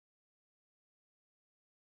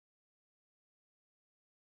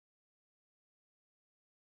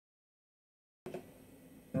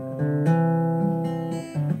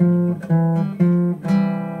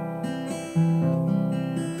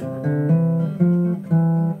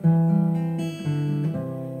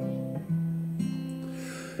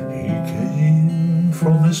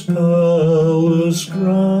palace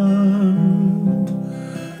grand,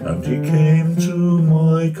 and he came to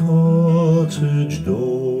my cottage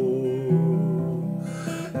door.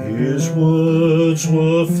 His words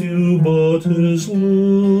were few, but his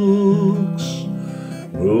looks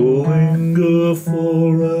will linger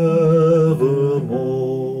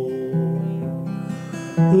forevermore.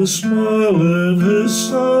 The smile in his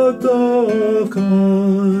sad dark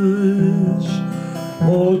eyes,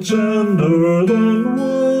 more tender than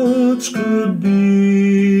words could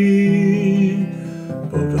be,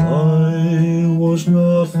 but I was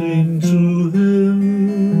nothing to him,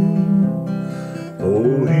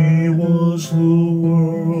 though he was the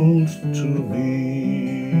world to me.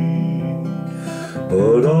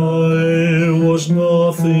 But I was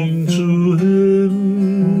nothing to him,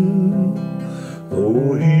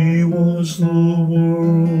 though he was the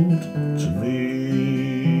world to me.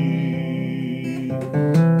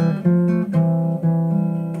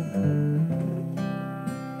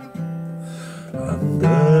 And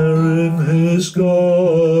there in his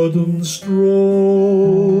garden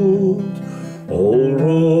strolled, all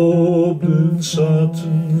robed in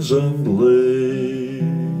satins and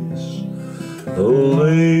lace, a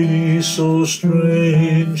lady so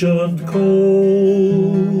strange and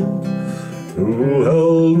cold, who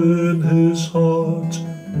held in his heart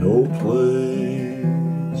no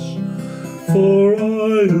place. For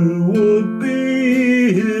I who would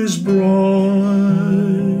be his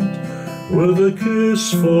bride, with a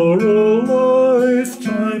kiss for a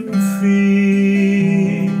lifetime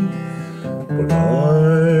fee, but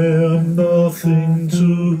I am nothing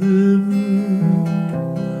to him,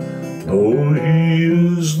 though he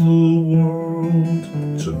is the world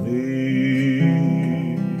to me.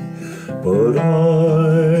 But I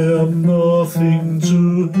am nothing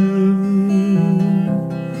to him,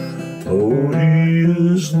 though he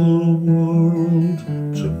is the world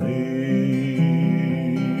to me.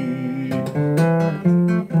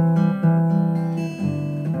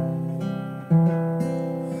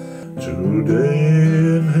 Today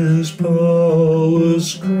in his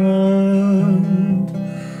palace grand,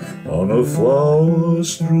 on a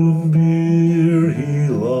flower-strewn bier he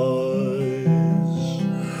lies,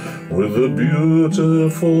 with the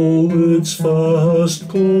beautiful lids fast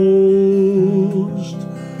closed,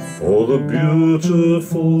 or the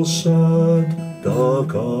beautiful sad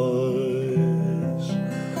dark eyes.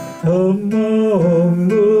 Among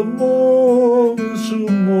the mourners who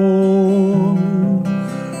mourn,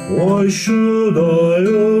 why should I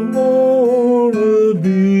a mourner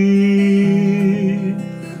be?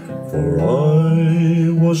 For I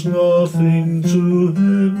was nothing to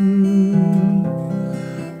him,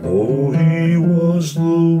 though he was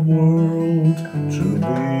the world to me.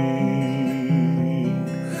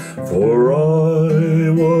 For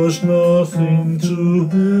I was nothing to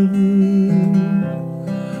him,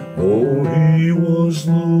 though he was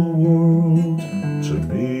the world to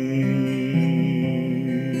me.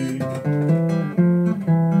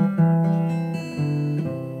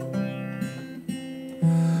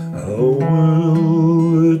 How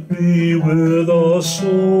will it be with our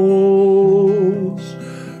souls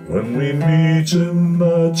when we meet in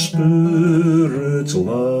that spirit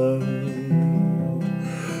land?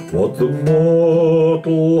 What the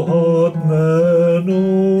mortal heart ne'er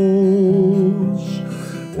knows,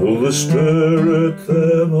 will the spirit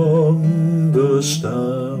then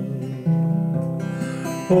understand?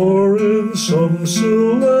 Or in some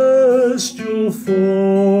celestial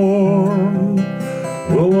form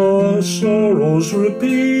will our sorrows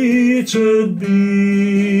repeated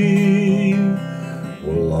be?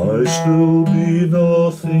 Will I still be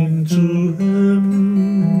nothing to him,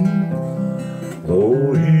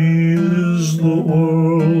 though he is the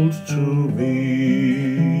world to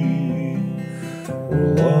me?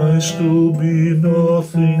 Will I still be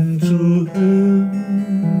nothing to him,